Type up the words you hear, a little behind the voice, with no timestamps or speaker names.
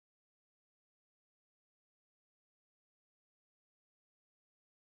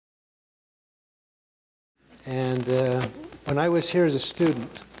And when I was here as a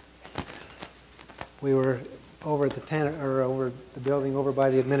student, we were over at over the building over by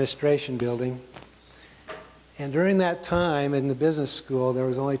the administration building. And during that time in the business school, there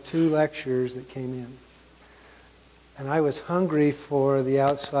was only 2 lecturers that came in. And I was hungry for the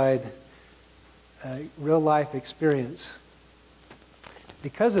outside real-life experience.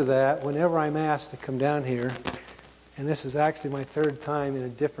 Because of that, whenever I'm asked to come down here, and this is actually my 3rd time in a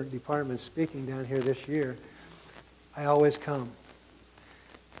different department speaking down here this year, I always come.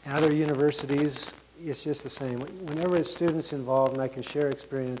 And other universities, it's just the same. Whenever there's students involved and I can share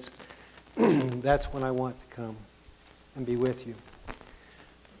experience, that's when I want to come and be with you.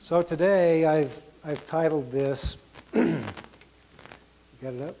 So today I've titled this, you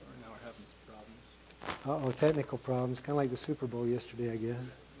got it up? Now we're having some problems. Uh-oh, technical problems, kind of like the Super Bowl yesterday, I guess.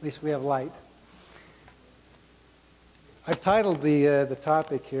 At least we have light. I've titled the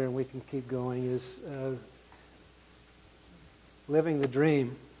topic here, and we can keep going, is Living the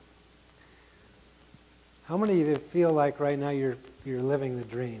Dream. How many of you feel like right now you're living the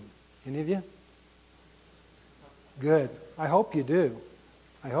dream? Any of you? Good. I hope you do.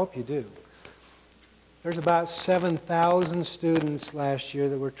 I hope you do. There's about 7,000 students last year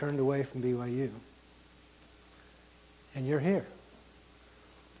that were turned away from BYU. And you're here.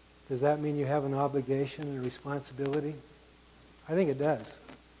 Does that mean you have an obligation and a responsibility? I think it does.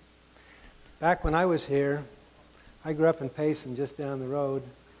 Back when I was here, I grew up in Payson, just down the road,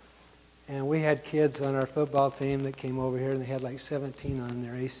 and we had kids on our football team that came over here, and they had like 17 on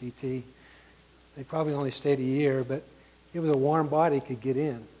their ACT. They probably only stayed a year, but it was a warm body could get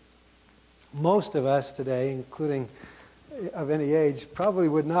in. Most of us today, including of any age, probably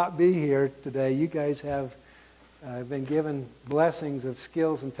would not be here today. You guys have been given blessings of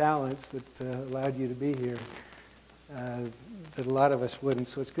skills and talents that allowed you to be here that a lot of us wouldn't.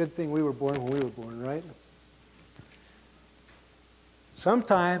 So it's a good thing we were born when we were born, right?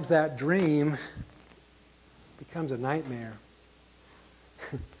 Sometimes that dream becomes a nightmare.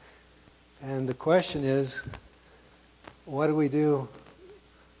 And the question is, what do we do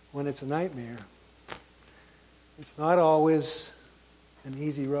when it's a nightmare? It's not always an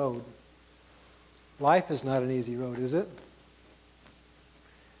easy road. Life is not an easy road, is it?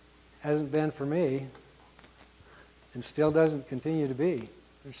 Hasn't been for me, and still doesn't continue to be.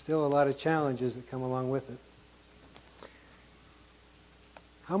 There's still a lot of challenges that come along with it.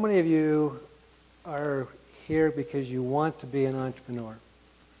 How many of you are here because you want to be an entrepreneur?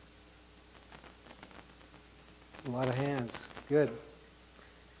 A lot of hands. Good.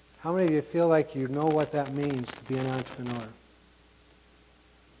 How many of you feel like you know what that means to be an entrepreneur? A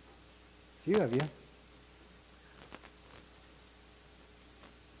few of you.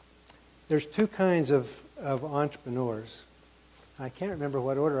 There's 2 kinds of entrepreneurs. I can't remember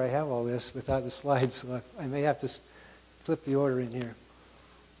what order I have all this without the slides, so I may have to flip the order in here.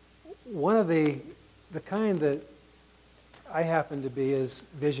 One of the kind that I happen to be is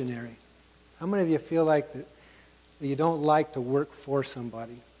visionary. How many of you feel like that you don't like to work for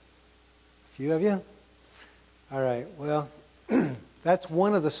somebody? A few of you? All right, well, that's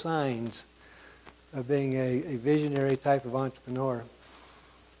one of the signs of being a visionary type of entrepreneur,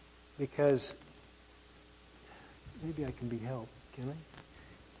 because maybe I can be helped, can I?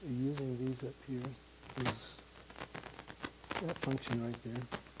 Using these up here, there's that function right there.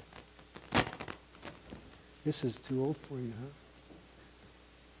 This is too old for you, huh?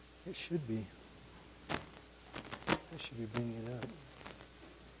 It should be. I should be bringing it up.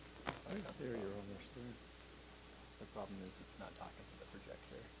 There, you're almost there. The problem is it's not talking to the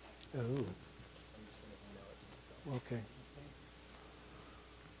projector. Oh. So I'm just going to email it to you.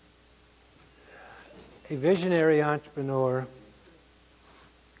 Okay. A visionary entrepreneur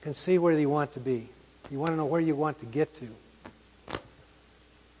can see where you want to be. You want to know where you want to get to.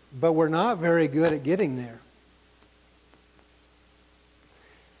 But we're not very good at getting there.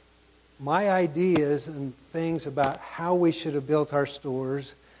 My ideas and things about how we should have built our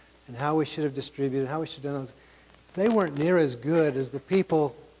stores and how we should have distributed, how we should have done those, they weren't near as good as the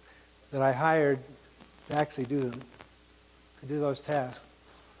people that I hired to actually do them, to do those tasks.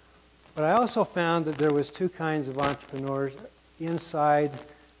 But I also found that there was 2 kinds of entrepreneurs inside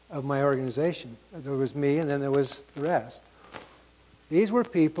of my organization. There was me, and then there was the rest. These were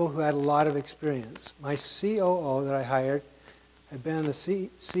people who had a lot of experience. My COO that I hired had been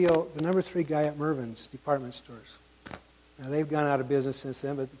the number 3 guy at Mervyn's department stores. Now, they've gone out of business since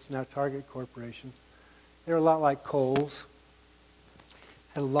then, but it's now Target Corporation. They're a lot like Kohl's.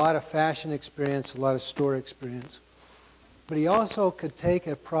 Had a lot of fashion experience, a lot of store experience. But he also could take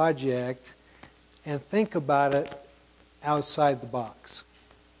a project and think about it outside the box.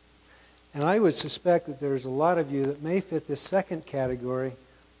 And I would suspect that there's a lot of you that may fit this second category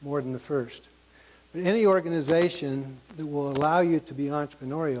more than the first. But any organization that will allow you to be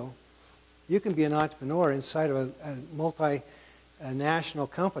entrepreneurial, you can be an entrepreneur inside of a multinational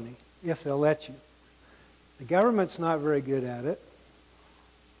company if they'll let you. The government's not very good at it.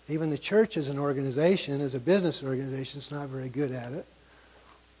 Even the church as an organization, as a business organization, is not very good at it.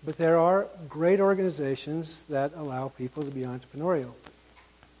 But there are great organizations that allow people to be entrepreneurial.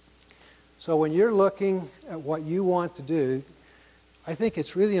 So when you're looking at what you want to do, I think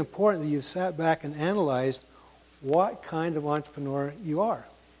it's really important that you've sat back and analyzed what kind of entrepreneur you are.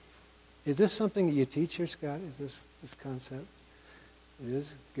 Is this something that you teach here, Scott? Is this concept? It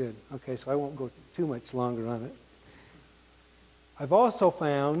is? Good. Okay, so I won't go too much longer on it. I've also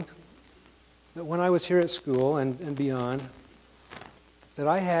found that when I was here at school and beyond, that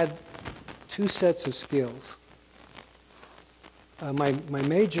I had two sets of skills. My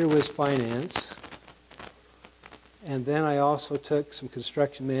major was finance, and then I also took some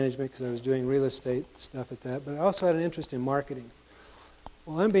construction management because I was doing real estate stuff at that, but I also had an interest in marketing.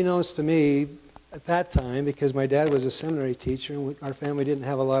 Well, unbeknownst to me at that time, because my dad was a seminary teacher and our family didn't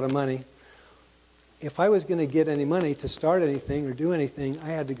have a lot of money, if I was going to get any money to start anything or do anything, I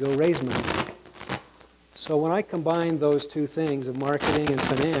had to go raise money. So when I combined those two things of marketing and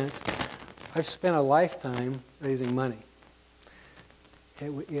finance, I've spent a lifetime raising money.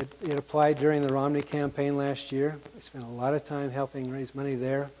 It applied during the Romney campaign last year. I spent a lot of time helping raise money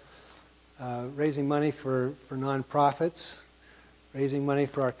there, raising money for nonprofits, raising money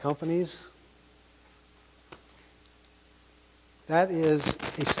for our companies. That is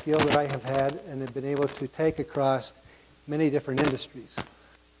a skill that I have had and have been able to take across many different industries.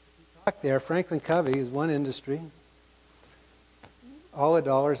 There, Franklin Covey is one industry. All a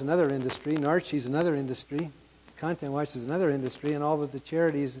Dollar is another industry. Narchi's another industry. Content Watch is another industry, and all of the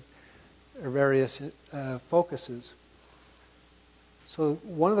charities are various focuses. So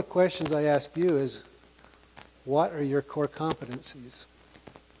one of the questions I ask you is, what are your core competencies?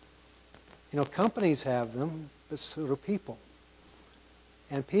 You know, companies have them, but so do people.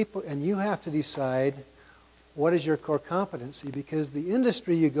 And you have to decide what is your core competency, because the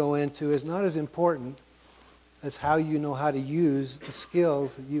industry you go into is not as important as how you know how to use the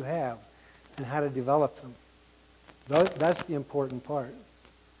skills that you have and how to develop them. That's the important part.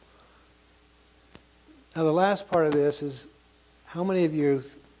 Now the last part of this is, how many of you,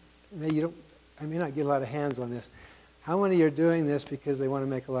 I may not get a lot of hands on this, how many are doing this because they want to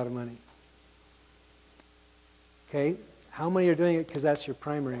make a lot of money? Okay, how many are doing it because that's your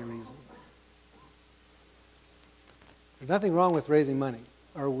primary reason? There's nothing wrong with raising money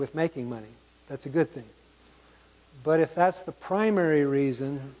or with making money. That's a good thing. But if that's the primary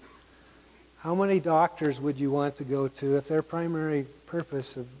reason, how many doctors would you want to go to if their primary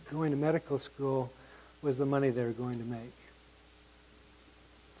purpose of going to medical school was the money they were going to make?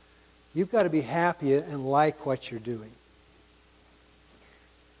 You've got to be happy and like what you're doing.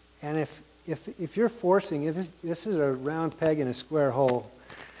 And if you're forcing, if this is a round peg in a square hole,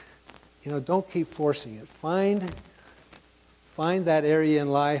 you know, don't keep forcing it. Find that area in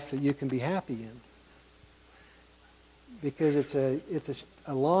life that you can be happy in. Because it's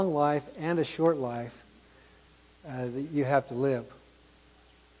a long life and a short life that you have to live.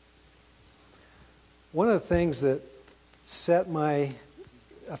 One of the things that set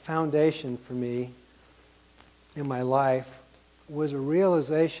a foundation for me in my life was a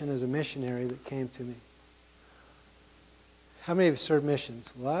realization as a missionary that came to me. How many of you served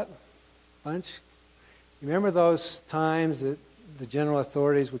missions? A lot? Bunch? You remember those times that the general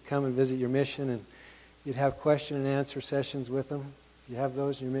authorities would come and visit your mission and you'd have question and answer sessions with them? You have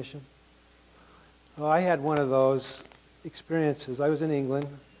those in your mission? Well, I had one of those experiences. I was in England,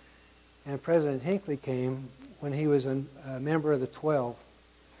 and President Hinckley came when he was a member of the 12.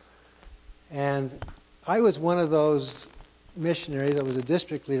 And I was one of those missionaries. I was a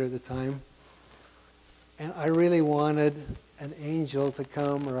district leader at the time, and I really wanted an angel to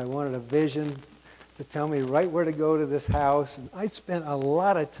come, or I wanted a vision to tell me right where to go to this house. And I'd spent a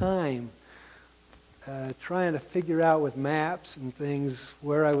lot of time trying to figure out with maps and things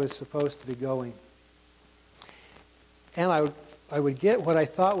where I was supposed to be going. And I would get what I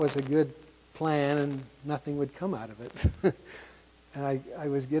thought was a good plan, and nothing would come out of it. And I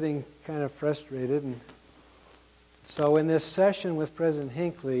was getting kind of frustrated. And so in this session with President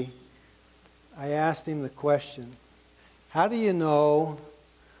Hinckley, I asked him the question, how do you know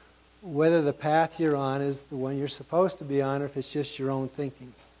whether the path you're on is the one you're supposed to be on, or if it's just your own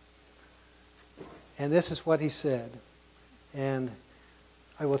thinking? And this is what he said. And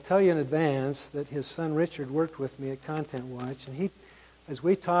I will tell you in advance that his son Richard worked with me at Content Watch, and as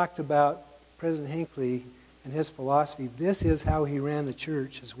we talked about President Hinckley and his philosophy, this is how he ran the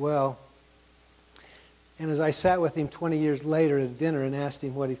church as well. And as I sat with him 20 years later at dinner and asked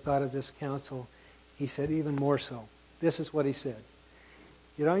him what he thought of this council, he said even more so. This is what he said.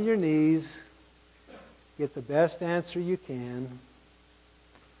 Get on your knees, get the best answer you can,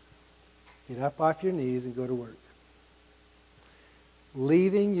 get up off your knees and go to work.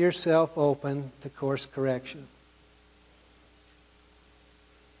 Leaving yourself open to course correction.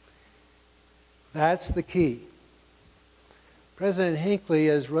 That's the key. President Hinckley,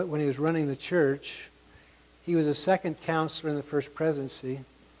 when he was running the church, he was a second counselor in the first presidency,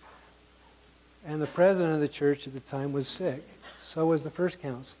 and the president of the church at the time was sick. So was the first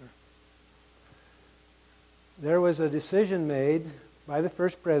counselor. There was a decision made by the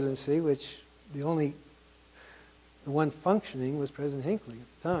first presidency, which the one functioning was President Hinckley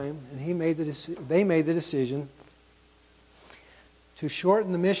at the time, and they made the decision to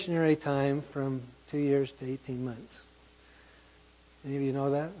shorten the missionary time from 2 years to 18 months. Any of you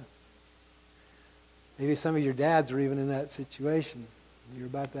know that? Maybe some of your dads were even in that situation. You're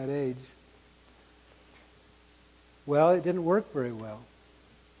about that age. Well, it didn't work very well.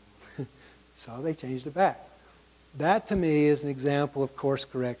 So they changed it back. That to me is an example of course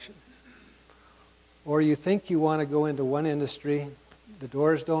correction. Or you think you want to go into one industry, the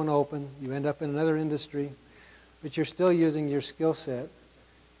doors don't open, you end up in another industry, but you're still using your skill set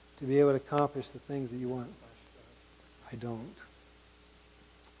to be able to accomplish the things that you want. I don't.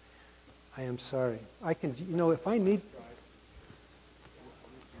 I am sorry. I can, if I need...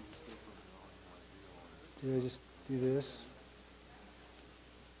 Do I just do this?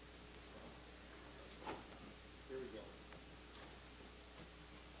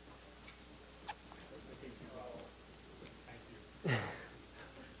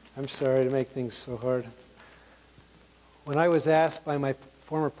 I'm sorry to make things so hard. When I was asked by my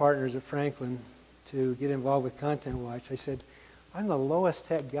former partners at Franklin to get involved with Content Watch, I said, I'm the lowest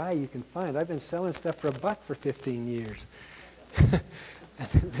tech guy you can find. I've been selling stuff for $1 for 15 years.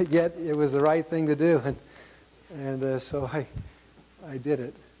 Yet it was the right thing to do. And so I did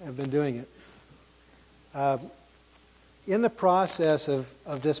it. I've been doing it. In the process of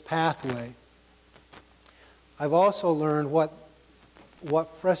this pathway, I've also learned what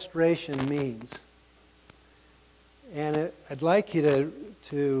frustration means. And I'd like you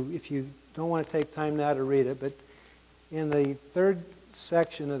to, if you don't want to take time now to read it, but in the third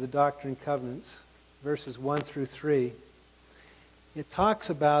section of the Doctrine and Covenants, verses 1 through 3, it talks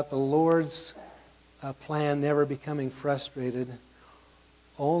about the Lord's plan never becoming frustrated,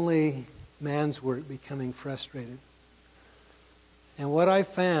 only man's work becoming frustrated. And what I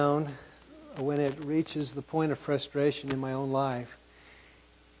found when it reaches the point of frustration in my own life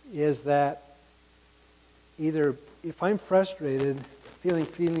is that either if I'm frustrated, feeling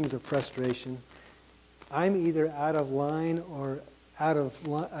feelings of frustration, I'm either out of line or out of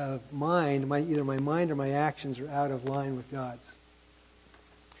mind. Either my mind or my actions are out of line with God's.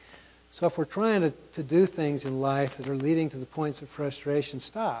 So if we're trying to do things in life that are leading to the points of frustration,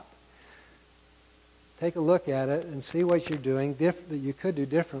 stop. Take a look at it and see what you're doing that you could do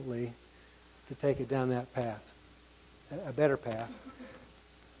differently to take it down that path, a better path.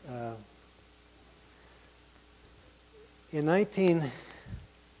 In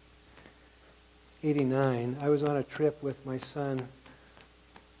 1989, I was on a trip with my son,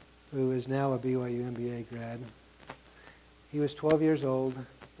 who is now a BYU MBA grad. He was 12 years old.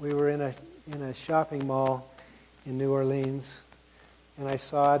 We were in a shopping mall in New Orleans, and I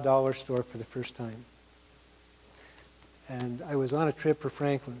saw a dollar store for the first time. And I was on a trip for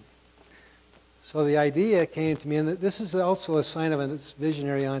Franklin. So the idea came to me, and this is also a sign of a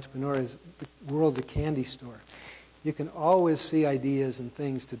visionary entrepreneur, is the world's a candy store. You can always see ideas and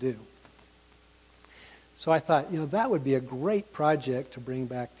things to do. So I thought, that would be a great project to bring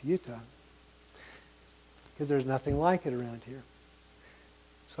back to Utah, because there's nothing like it around here.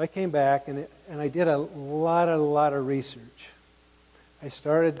 So I came back, and I did a lot of research. I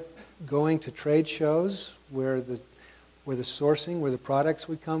started going to trade shows where the sourcing, where the products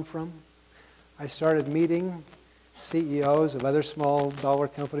would come from. I started meeting CEOs of other small dollar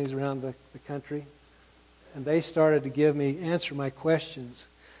companies around the country, and they started to answer my questions.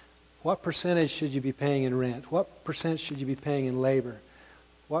 What percentage should you be paying in rent? What percent should you be paying in labor?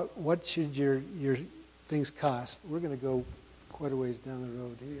 What should your things cost? We're going to go quite a ways down the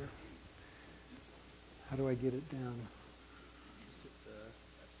road here. How do I get it down?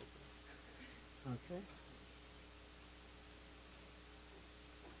 Okay.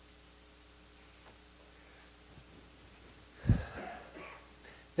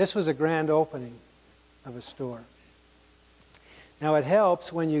 This was a grand opening of a store. Now it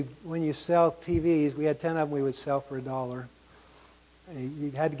helps when you sell TVs. We had 10 of them we would sell for $1.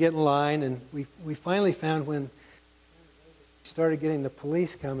 You had to get in line, and we finally found when we started getting the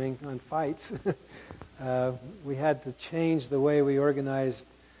police coming on fights, we had to change the way we organized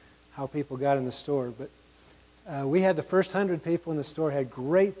how people got in the store. But we had the first 100 people in the store had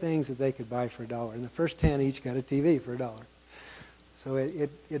great things that they could buy for $1, and the first 10 each got a TV for $1. So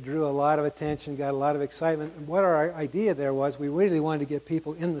it drew a lot of attention, got a lot of excitement. And what our idea there was, we really wanted to get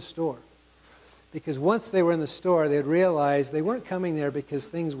people in the store. Because once they were in the store, they'd realize they weren't coming there because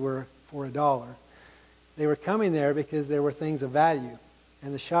things were for $1. They were coming there because there were things of value.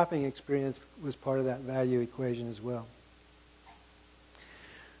 And the shopping experience was part of that value equation as well.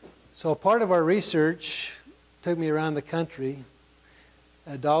 So part of our research took me around the country.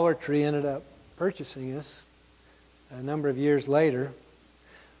 Dollar Tree ended up purchasing us a number of years later.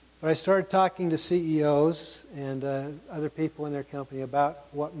 But I started talking to CEOs and other people in their company about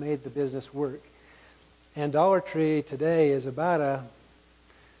what made the business work. And Dollar Tree today is about a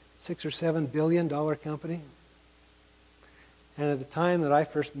 $6 or $7 billion company. And at the time that I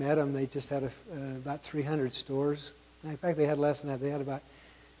first met them, they just had about 300 stores. And in fact, they had less than that. They had about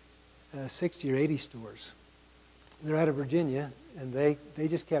 60 or 80 stores. They're out of Virginia, and they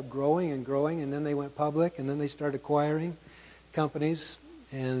just kept growing and growing, and then they went public, and then they started acquiring companies,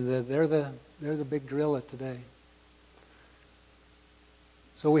 and they're the big gorilla today.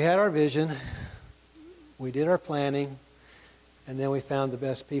 So we had our vision, we did our planning, and then we found the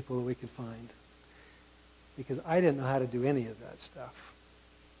best people that we could find. Because I didn't know how to do any of that stuff.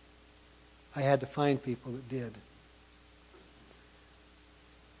 I had to find people that did.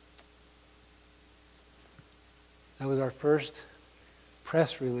 That was our first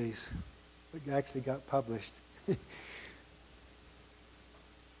press release that actually got published.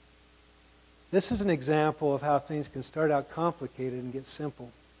 This is an example of how things can start out complicated and get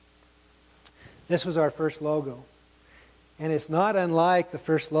simple. This was our first logo. And it's not unlike the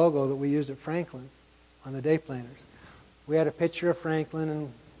first logo that we used at Franklin on the day planners. We had a picture of Franklin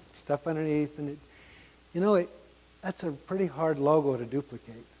and stuff underneath. And that's a pretty hard logo to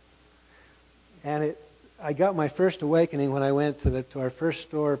duplicate. And I got my first awakening when I went to our first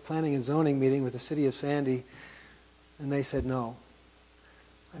store planning and zoning meeting with the city of Sandy, and they said no.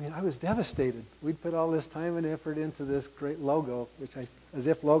 I mean, I was devastated. We'd put all this time and effort into this great logo, as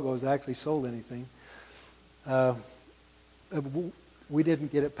if logos actually sold anything. We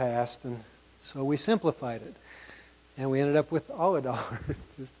didn't get it passed, and so we simplified it. And we ended up with all $1,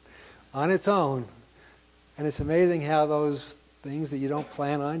 just on its own. And it's amazing how those things that you don't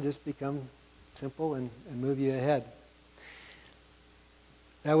plan on just become simple and move you ahead.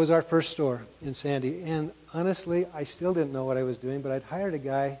 That was our first store in Sandy. And honestly, I still didn't know what I was doing, but I'd hired a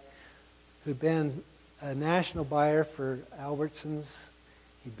guy who'd been a national buyer for Albertsons.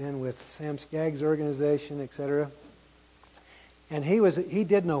 He'd been with Sam Skaggs' organization, etc. And he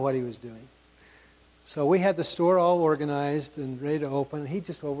did know what he was doing. So we had the store all organized and ready to open. He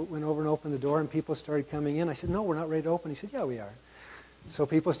just went over and opened the door, and people started coming in. I said, no, we're not ready to open. He said, yeah, we are. So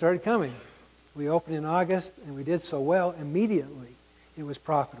people started coming. We opened in August, and we did so well, immediately it was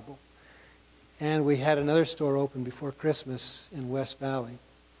profitable. And we had another store open before Christmas in West Valley.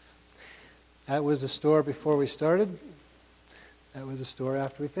 That was the store before we started. That was the store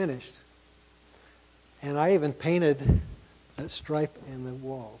after we finished. And I even painted that stripe in the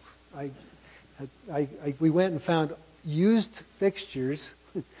walls. We went and found used fixtures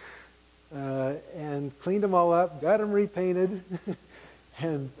and cleaned them all up, got them repainted,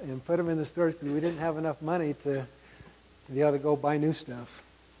 and put them in the stores because we didn't have enough money to be able to go buy new stuff.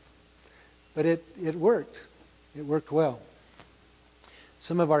 But it worked. It worked well.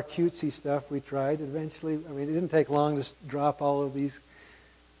 Some of our cutesy stuff we tried. Eventually, I mean, it didn't take long to drop all of these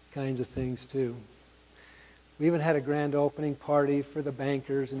kinds of things too. We even had a grand opening party for the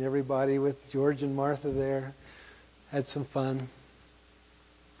bankers and everybody with George and Martha there. Had some fun.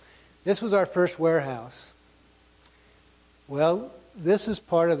 This was our first warehouse. Well, this is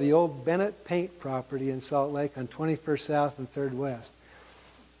part of the old Bennett Paint property in Salt Lake on 21st South and 3rd West.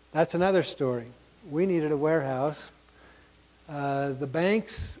 That's another story. We needed a warehouse. The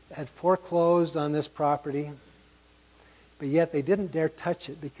banks had foreclosed on this property, but yet they didn't dare touch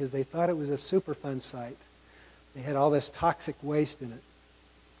it because they thought it was a Superfund site. They had all this toxic waste in it.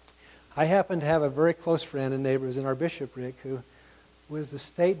 I happened to have a very close friend and neighbor, who was in our bishopric, who was the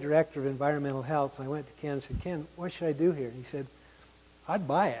state director of environmental health. And I went to Ken and said, Ken, what should I do here? And he said, I'd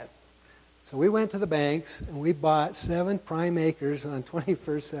buy it. So we went to the banks and we bought 7 prime acres on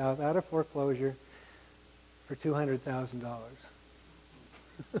 21st South out of foreclosure for $200,000.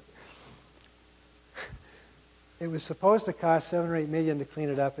 It was supposed to cost $7 or $8 million to clean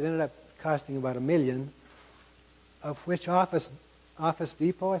it up. It ended up costing about $1 million, of which Office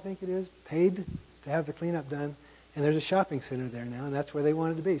Depot, I think it is, paid to have the cleanup done. And there's a shopping center there now, and that's where they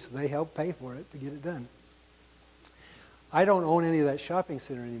wanted to be. So they helped pay for it to get it done. I don't own any of that shopping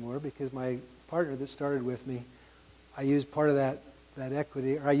center anymore because my partner that started with me, I used part of that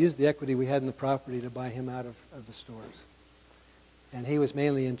equity, or I used the equity we had in the property to buy him out of the stores. And he was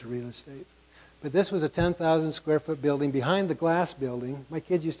mainly into real estate. But this was a 10,000 square foot building behind the glass building. My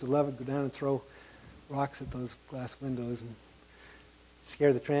kids used to love it, go down and throw rocks at those glass windows and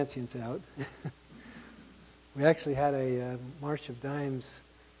scare the transients out. We actually had a March of Dimes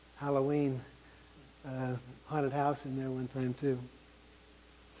Halloween haunted house in there one time too.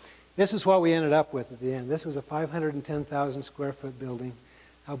 This is what we ended up with at the end. This was a 510,000 square foot building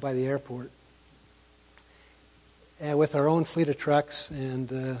out by the airport. And with our own fleet of trucks,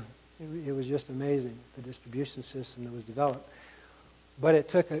 and it was just amazing, the distribution system that was developed.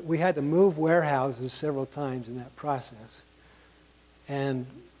 But we had to move warehouses several times in that process. And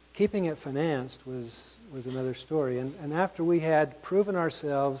keeping it financed was another story. And after we had proven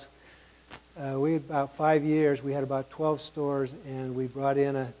ourselves, about 5 years, we had about 12 stores, and we brought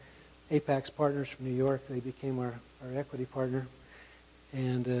in Apex Partners from New York. They became our equity partner,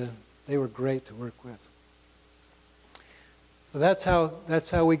 and they were great to work with. So that's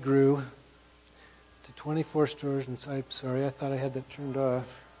how we grew to 24 stores. And so, I'm sorry, I thought I had that turned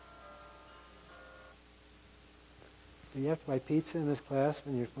off. Do you have to buy pizza in this class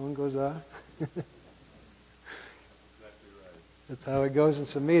when your phone goes off? Exactly right. That's how it goes in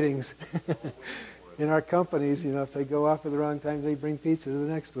some meetings. In our companies, if they go off at the wrong time, they bring pizza to the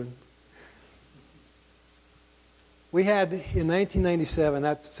next one. We had, in 1997,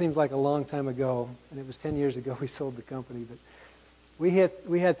 that seems like a long time ago, and it was 10 years ago we sold the company, but we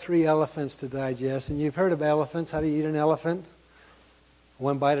had 3 elephants to digest. And you've heard of elephants. How do you eat an elephant?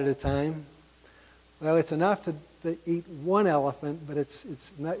 One bite at a time. Well, it's enough to eat one elephant, but it's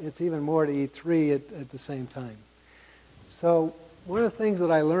even more to eat 3 at the same time. So one of the things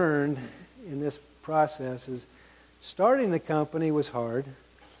that I learned in this process is starting the company was hard,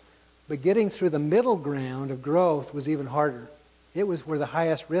 but getting through the middle ground of growth was even harder. It was where the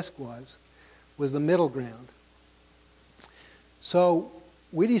highest risk was the middle ground. So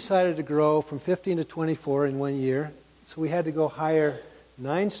we decided to grow from 15 to 24 in 1 year. So we had to go hire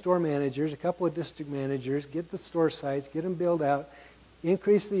 9 store managers, a couple of district managers, get the store sites, get them built out,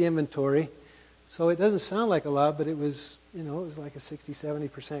 increase the inventory. So it doesn't sound like a lot, but it was like a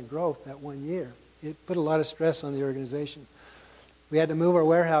 60-70% growth that 1 year. It put a lot of stress on the organization. We had to move our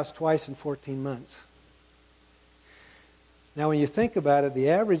warehouse twice in 14 months. Now, when you think about it,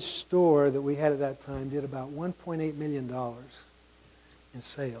 the average store that we had at that time did about $1.8 million in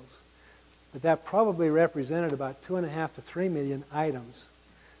sales. But that probably represented about 2.5 to 3 million items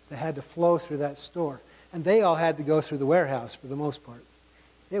that had to flow through that store. And they all had to go through the warehouse for the most part.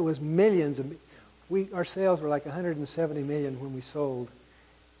 It was millions of... Our sales were like 170 million when we sold.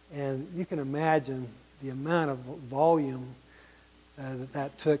 And you can imagine the amount of volume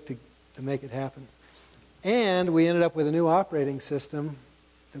that took to make it happen. And we ended up with a new operating system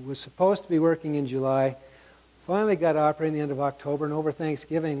that was supposed to be working in July. Finally got operating the end of October, and over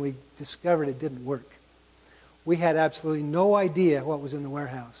Thanksgiving we discovered it didn't work. We had absolutely no idea what was in the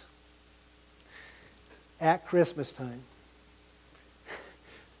warehouse at Christmas time.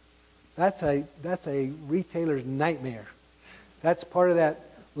 That's a retailer's nightmare. That's part of that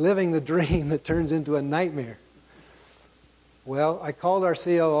living the dream that turns into a nightmare. Well, I called our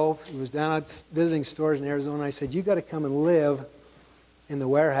COO, who was down out visiting stores in Arizona. I said, you got to come and live in the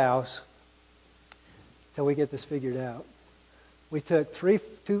warehouse till we get this figured out. We took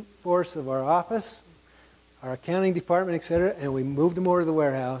 2/4 of our office, our accounting department, etc., and we moved them over to the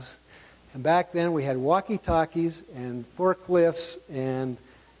warehouse. And back then we had walkie-talkies and forklifts and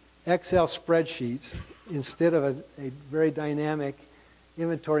Excel spreadsheets instead of a very dynamic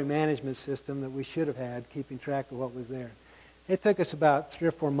inventory management system that we should have had, keeping track of what was there. It took us about 3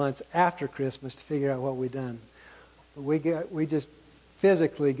 or 4 months after Christmas to figure out what we'd done. But we just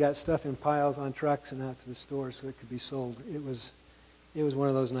physically got stuff in piles on trucks and out to the stores so it could be sold. It was one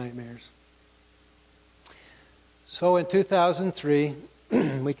of those nightmares. So in 2003,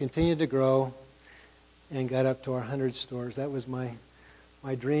 we continued to grow and got up to our 100 stores. That was my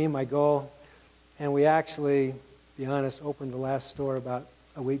dream, my goal. And we actually, to be honest, opened the last store about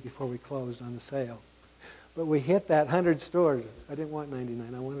a week before we closed on the sale. But we hit that 100 stores. I didn't want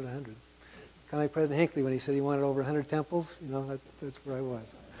 99, I wanted 100. Kind of like President Hinckley when he said he wanted over 100 temples. That's where I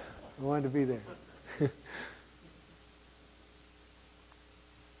was. I wanted to be there.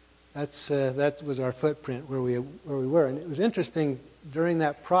 that was our footprint where we were. And it was interesting, during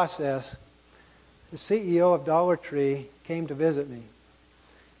that process, the CEO of Dollar Tree came to visit me.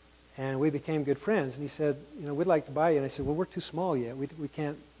 And we became good friends. And he said, we'd like to buy you. And I said, well, we're too small yet. We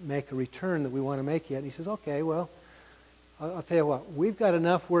can't make a return that we want to make yet. And he says, okay, well, I'll tell you what. We've got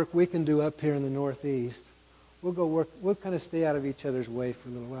enough work we can do up here in the Northeast. We'll go work. We'll kind of stay out of each other's way for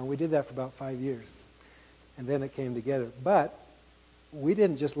a little while. And we did that for about 5 years. And then it came together. But we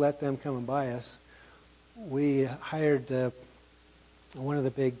didn't just let them come and buy us. We hired one of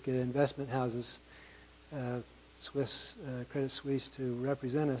the big investment houses, Credit Suisse, to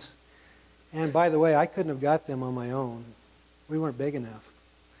represent us. And by the way, I couldn't have got them on my own. We weren't big enough.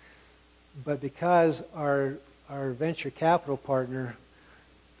 But because our venture capital partner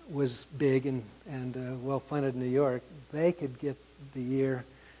was big and well-funded in New York, they could get the ear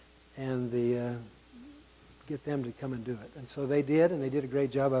and get them to come and do it. And so they did, and they did a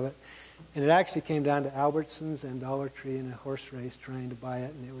great job of it. And it actually came down to Albertsons and Dollar Tree in a horse race trying to buy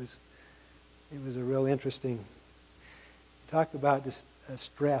it, and it was a real interesting. Talk about just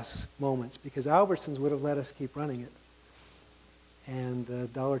stress moments, because Albertsons would have let us keep running it,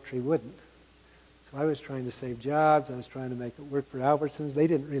 and Dollar Tree wouldn't. So I was trying to save jobs. I was trying to make it work for Albertsons. They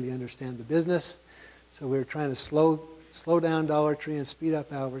didn't really understand the business, so we were trying to slow down Dollar Tree and speed up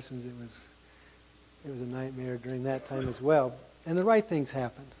Albertsons. It was a nightmare during that time as well. And the right things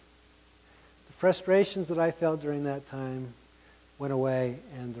happened. The frustrations that I felt during that time went away,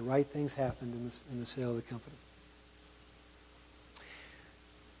 and the right things happened in the sale of the company.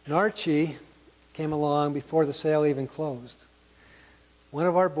 And Archie came along before the sale even closed. One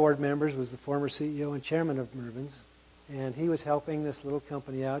of our board members was the former CEO and chairman of Mervyn's, and he was helping this little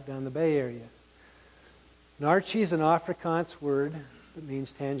company out down the Bay Area. And Archie is an Afrikaans word that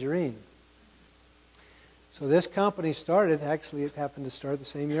means tangerine. So this company started, actually it happened to start the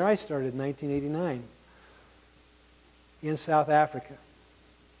same year I started, in 1989, in South Africa.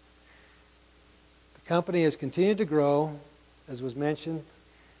 The company has continued to grow, as was mentioned.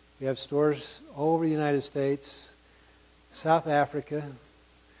 We have stores all over the United States, South Africa,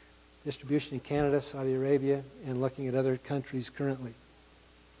 distribution in Canada, Saudi Arabia, and looking at other countries currently.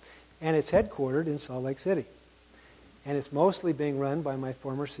 And it's headquartered in Salt Lake City. And it's mostly being run by my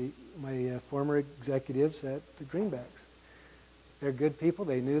former executives at the Greenbacks. They're good people.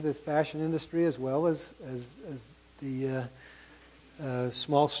 They knew this fashion industry as well as the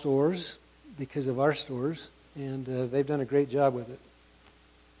small stores because of our stores, and they've done a great job with it.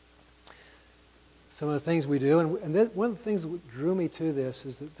 Some of the things we do, and one of the things that drew me to this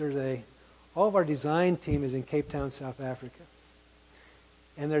is that all of our design team is in Cape Town, South Africa.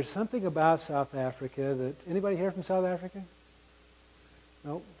 And there's something about South Africa that, anybody here from South Africa?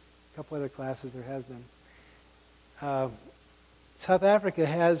 Nope. A couple other classes there has been. South Africa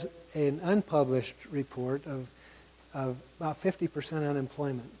has an unpublished report of about 50%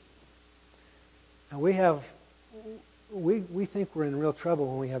 unemployment. And we think we're in real trouble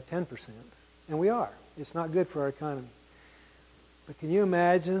when we have 10%. And we are. It's not good for our economy. But can you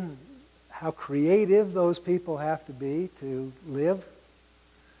imagine how creative those people have to be to live?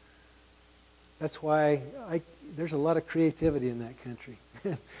 That's why there's a lot of creativity in that country.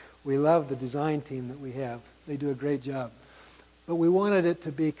 We love the design team that we have. They do a great job. But we wanted it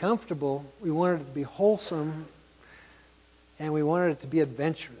to be comfortable, we wanted it to be wholesome, and we wanted it to be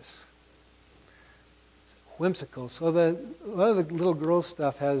adventurous. Whimsical. So a lot of the little girls'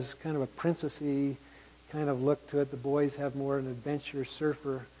 stuff has kind of a princessy kind of look to it. The boys have more an adventure,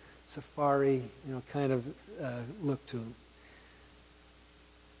 surfer, safari, kind of look to them.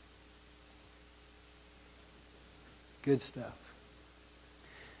 Good stuff.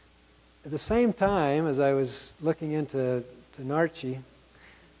 At the same time, as I was looking into Narchi,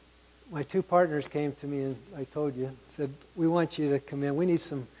 my two partners came to me and I told you, said, we want you to come in. We need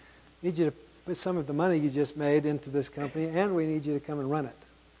you to put some of the money you just made into this company, and we need you to come and run it.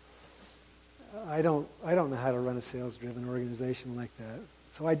 I don't know how to run a sales-driven organization like that.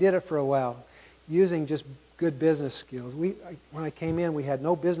 So I did it for a while, using just good business skills. When I came in, we had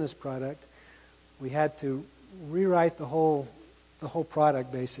no business product. We had to rewrite the whole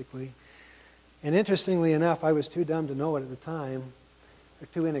product, basically. And interestingly enough, I was too dumb to know it at the time, or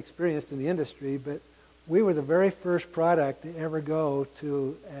too inexperienced in the industry, but we were the very first product to ever go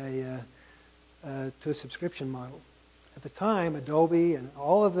to a subscription model. At the time, Adobe and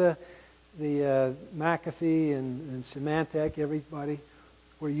all of the McAfee and Symantec, everybody,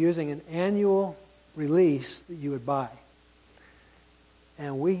 were using an annual release that you would buy.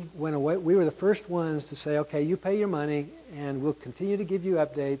 And we went away. We were the first ones to say, okay, you pay your money, and we'll continue to give you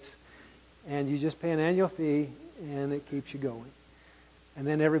updates, and you just pay an annual fee, and it keeps you going. And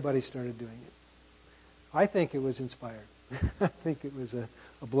then everybody started doing it. I think it was inspired. I think it was a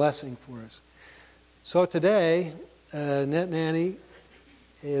blessing for us. So today, NetNanny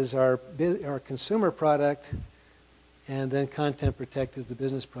is our consumer product, and then Content Protect is the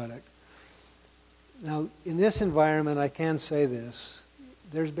business product. Now, in this environment, I can say this.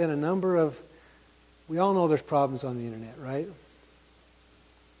 There's been a number of, we all know there's problems on the internet, right?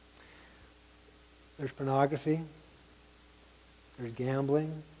 There's pornography. There's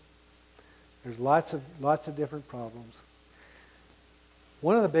gambling. There's lots of different problems.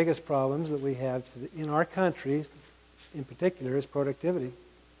 One of the biggest problems that we have in our country, in particular, is productivity.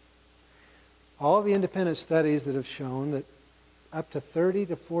 All of the independent studies that have shown that up to 30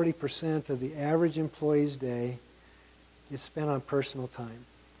 to 40% of the average employee's day is spent on personal time,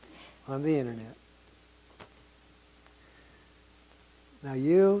 on the internet. Now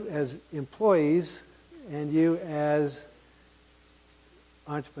you as employees and you as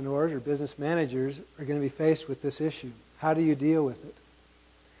entrepreneurs or business managers are going to be faced with this issue. How do you deal with it?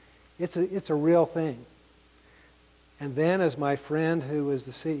 It's a real thing. And then as my friend who was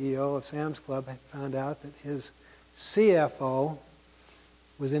the CEO of Sam's Club found out that his CFO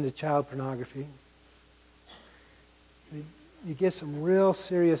was into child pornography, you get some real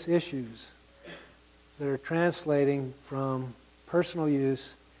serious issues that are translating from personal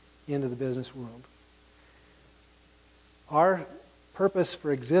use into the business world. Our purpose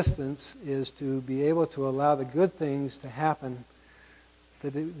for existence is to be able to allow the good things to happen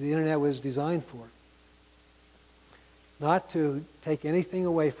that the internet was designed for. Not to take anything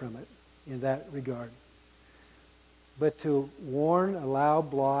away from it in that regard, but to warn, allow,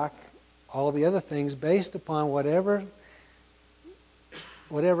 block, all the other things based upon whatever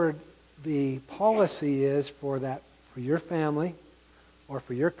the policy is for your family or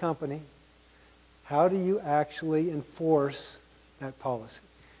for your company. How do you actually enforce that policy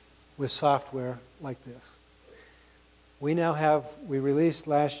with software like this? We released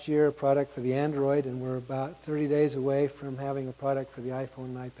last year a product for the Android, and we're about 30 days away from having a product for the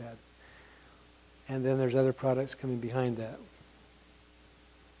iPhone and iPad. And then there's other products coming behind that.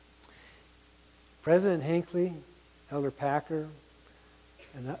 President Hinckley, Elder Packer,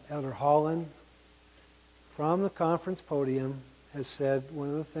 and Elder Holland, from the conference podium, has said one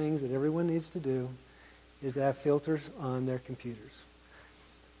of the things that everyone needs to do is to have filters on their computers.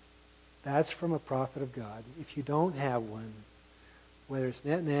 That's from a prophet of God. If you don't have one, whether it's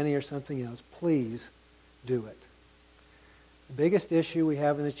NetNanny or something else, please do it. The biggest issue we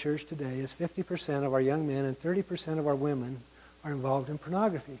have in the church today is 50% of our young men and 30% of our women are involved in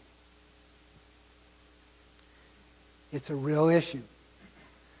pornography. It's a real issue.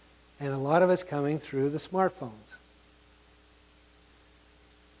 And a lot of it's coming through the smartphones.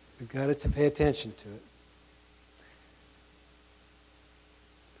 We've got to pay attention to it.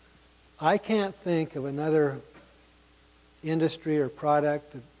 I can't think of another industry or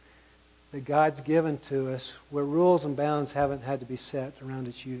product that God's given to us where rules and bounds haven't had to be set around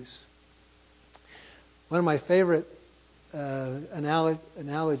its use. One of my favorite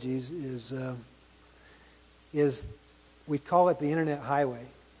analogies is we call it the Internet Highway.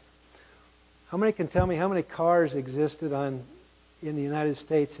 How many can tell me how many cars existed in the United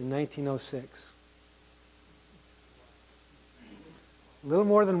States in 1906? A little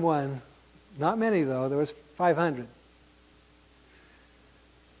more than one. Not many, though. There was 500.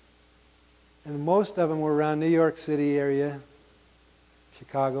 And most of them were around New York City area,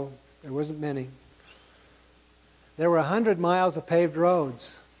 Chicago. There wasn't many. There were 100 miles of paved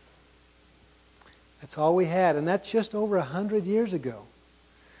roads. That's all we had, and that's just over 100 years ago.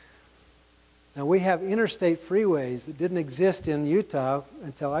 Now, we have interstate freeways that didn't exist in Utah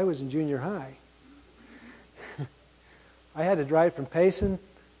until I was in junior high. I had to drive from Payson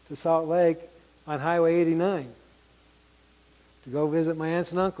to Salt Lake on Highway 89 to go visit my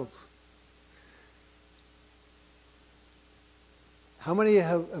aunts and uncles. How many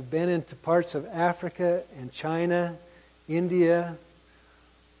have been into parts of Africa and China, India,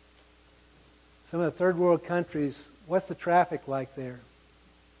 some of the third world countries? What's the traffic like there?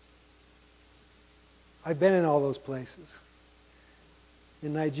 I've been in all those places.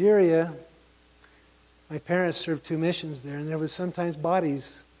 In Nigeria, my parents served 2 missions there, and there was sometimes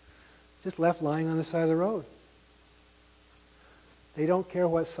bodies just left lying on the side of the road. They don't care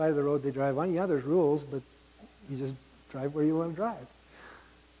what side of the road they drive on. Yeah, there's rules, but you just drive where you want to drive.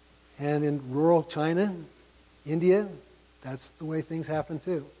 And in rural China, India, that's the way things happen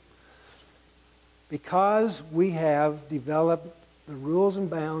too. Because we have developed the rules and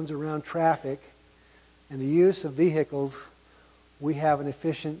bounds around traffic and the use of vehicles, we have an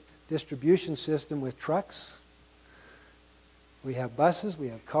efficient distribution system with trucks We have buses, we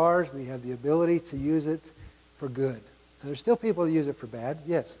have cars, we have the ability to use it for good. And there's still people who use it for bad,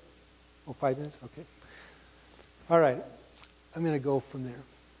 yes. Oh, 5 minutes? Okay. All right. I'm going to go from there.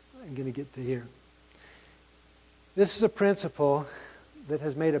 I'm going to get to here. This is a principle that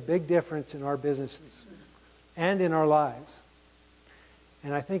has made a big difference in our businesses and in our lives.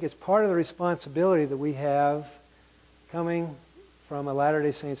 And I think it's part of the responsibility that we have coming from a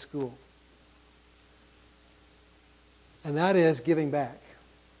Latter-day Saint school. And that is giving back.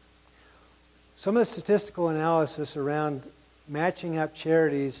 Some of the statistical analysis around matching up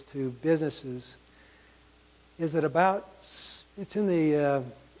charities to businesses is that it's in the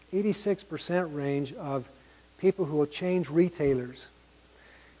 86% range of people who will change retailers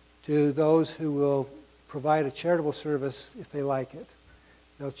to those who will provide a charitable service if they like it.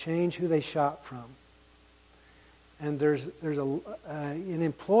 They'll change who they shop from. And in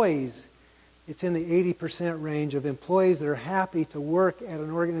employees, it's in the 80% range of employees that are happy to work at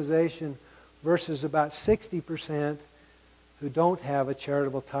an organization versus about 60% who don't have a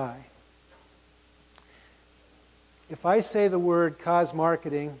charitable tie. If I say the word cause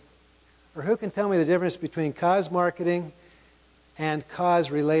marketing, or who can tell me the difference between cause marketing and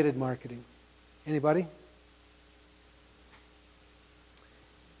cause-related marketing? Anybody?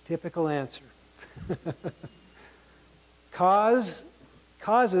 Typical answer.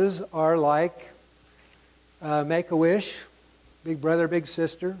 Causes are like Make-A-Wish, Big Brother, Big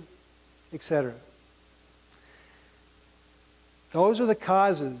Sister, etc. Those are the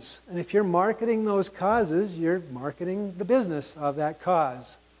causes. And if you're marketing those causes, you're marketing the business of that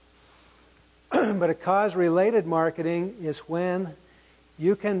cause. But a cause-related marketing is when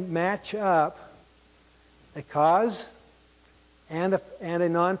you can match up a cause and a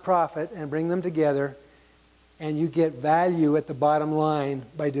nonprofit and bring them together, and you get value at the bottom line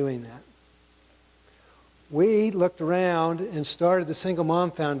by doing that. We looked around and started the Single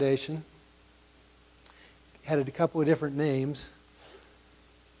Mom Foundation. Had a couple of different names.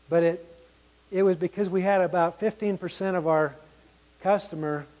 But it was because we had about 15% of our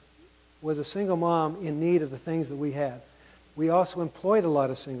customer was a single mom in need of the things that we had. We also employed a lot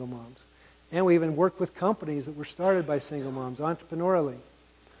of single moms. And we even worked with companies that were started by single moms, entrepreneurially.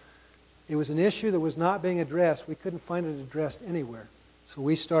 It was an issue that was not being addressed. We couldn't find it addressed anywhere. So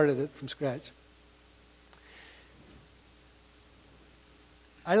we started it from scratch.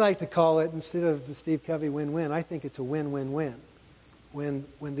 I like to call it, instead of the Steve Covey win-win, I think it's a win-win-win when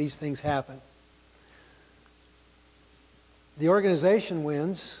these things happen. The organization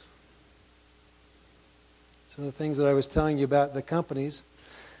wins. Some of the things that I was telling you about the companies.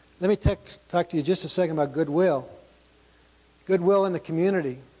 Let me talk to you just a second about goodwill. Goodwill in the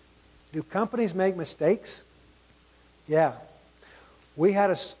community. Do companies make mistakes? Yeah. We had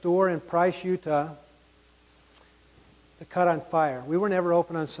a store in Price, Utah that caught on fire. We were never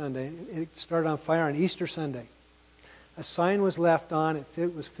open on Sunday. It started on fire on Easter Sunday. A sign was left on.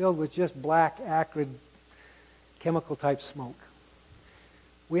 It was filled with just black, acrid, chemical-type smoke.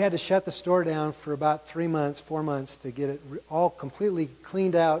 We had to shut the store down for about 4 months to get it all completely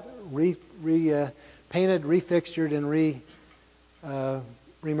cleaned out, painted, refixtured, and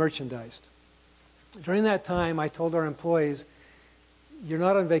re-merchandised. During that time, I told our employees, you're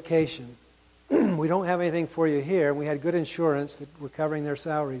not on vacation. We don't have anything for you here. And we had good insurance that were covering their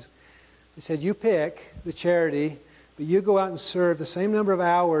salaries. They said, you pick the charity, but you go out and serve the same number of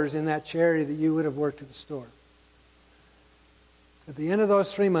hours in that charity that you would have worked at the store. At the end of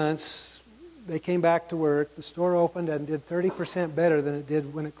those 3 months, they came back to work. The store opened and did 30% better than it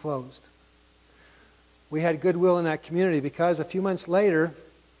did when it closed. We had goodwill in that community because a few months later,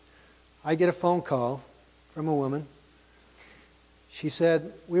 I get a phone call from a woman. She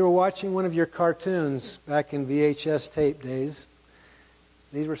said, we were watching one of your cartoons back in VHS tape days.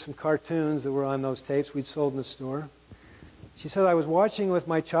 These were some cartoons that were on those tapes we'd sold in the store. She said, I was watching with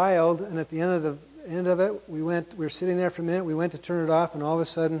my child, and at the end of it, we were sitting there for a minute, we went to turn it off, and all of a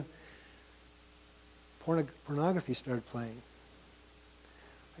sudden, pornography started playing.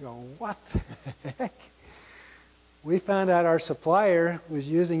 I go, what the heck? We found out our supplier was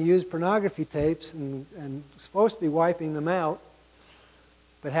using used pornography tapes and supposed to be wiping them out,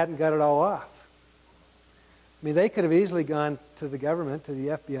 but hadn't got it all off. I mean, they could have easily gone to the government, to the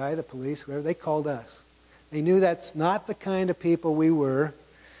FBI, the police, whoever. They called us. They knew that's not the kind of people we were.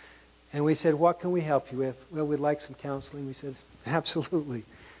 And we said, what can we help you with? Well, we'd like some counseling. We said, absolutely.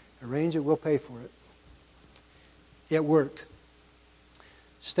 Arrange it, we'll pay for it. It worked.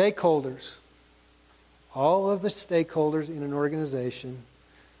 Stakeholders. All of the stakeholders in an organization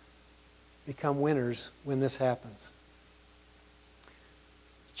become winners when this happens.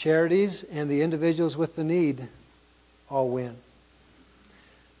 Charities and the individuals with the need all win.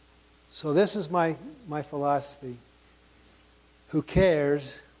 So this is my philosophy. Who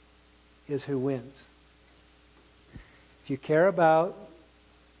cares is who wins. If you care about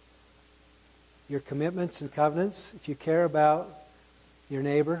your commitments and covenants, if you care about your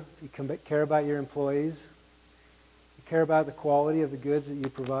neighbor, if you care about your employees, if you care about the quality of the goods that you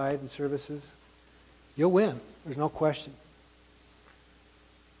provide and services, you'll win. There's no question.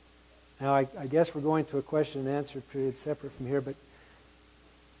 Now, I guess we're going to a question and answer period separate from here, but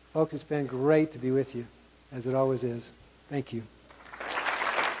folks, it's been great to be with you, as it always is. Thank you.